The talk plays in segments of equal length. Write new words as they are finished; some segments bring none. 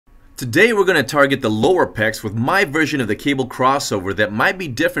Today we're going to target the lower pecs with my version of the cable crossover that might be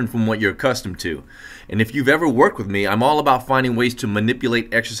different from what you're accustomed to. And if you've ever worked with me, I'm all about finding ways to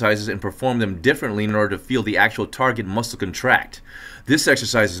manipulate exercises and perform them differently in order to feel the actual target muscle contract. This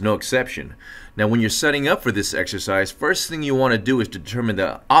exercise is no exception. Now when you're setting up for this exercise, first thing you want to do is determine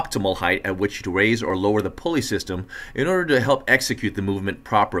the optimal height at which to raise or lower the pulley system in order to help execute the movement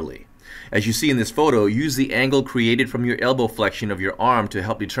properly. As you see in this photo, use the angle created from your elbow flexion of your arm to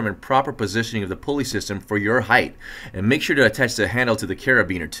help determine proper positioning of the pulley system for your height, and make sure to attach the handle to the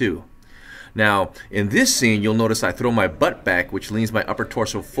carabiner too. Now, in this scene, you'll notice I throw my butt back, which leans my upper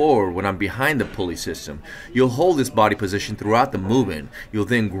torso forward when I'm behind the pulley system. You'll hold this body position throughout the movement. You'll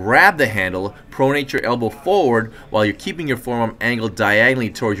then grab the handle, pronate your elbow forward while you're keeping your forearm angled diagonally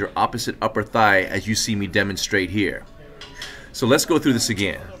towards your opposite upper thigh as you see me demonstrate here. So let's go through this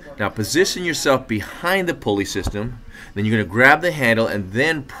again. Now position yourself behind the pulley system, then you're going to grab the handle and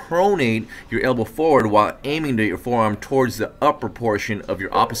then pronate your elbow forward while aiming your forearm towards the upper portion of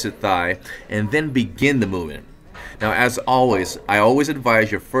your opposite thigh, and then begin the movement. Now as always, I always advise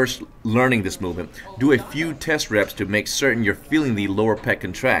you're first learning this movement, do a few test reps to make certain you're feeling the lower pec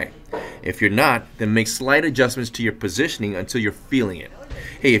contract. If you're not, then make slight adjustments to your positioning until you're feeling it.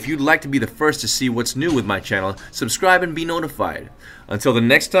 Hey, if you'd like to be the first to see what's new with my channel, subscribe and be notified. Until the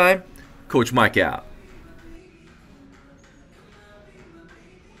next time, Coach Mike out.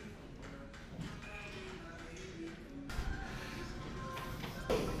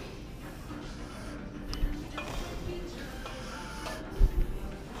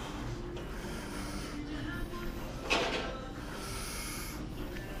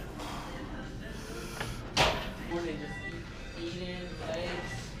 Eating,